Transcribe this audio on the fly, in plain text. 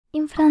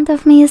In front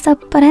of me is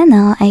OPPO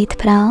Reno 8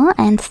 Pro,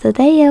 and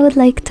today I would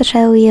like to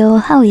show you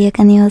how you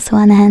can use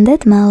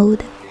one-handed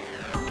mode.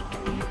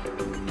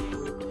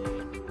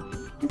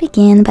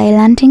 Begin by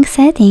launching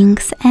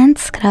settings and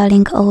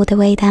scrolling all the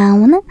way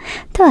down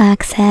to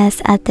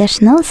access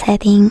additional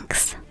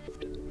settings.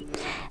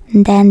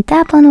 Then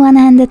tap on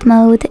one-handed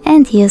mode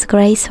and use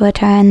gray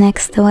switcher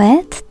next to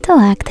it to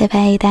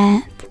activate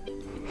it.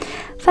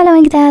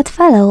 Following that,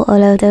 follow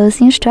all of those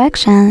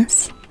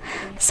instructions.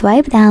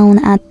 Swipe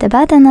down at the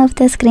bottom of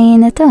the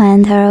screen to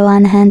enter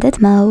one-handed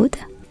mode.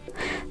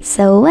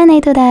 So when I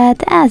do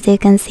that, as you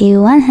can see,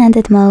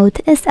 one-handed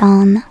mode is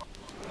on.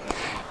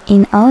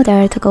 In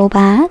order to go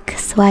back,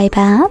 swipe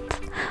up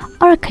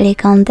or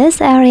click on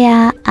this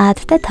area at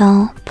the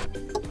top.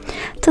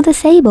 To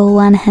disable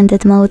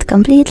one-handed mode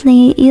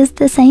completely, use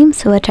the same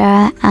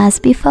switcher as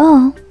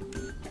before.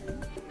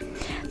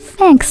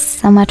 Thanks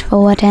so much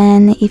for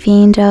watching. If you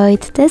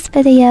enjoyed this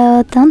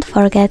video, don't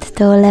forget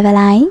to leave a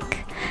like,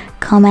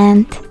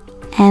 comment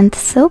and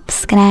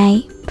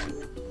subscribe.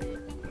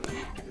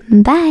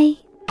 Bye!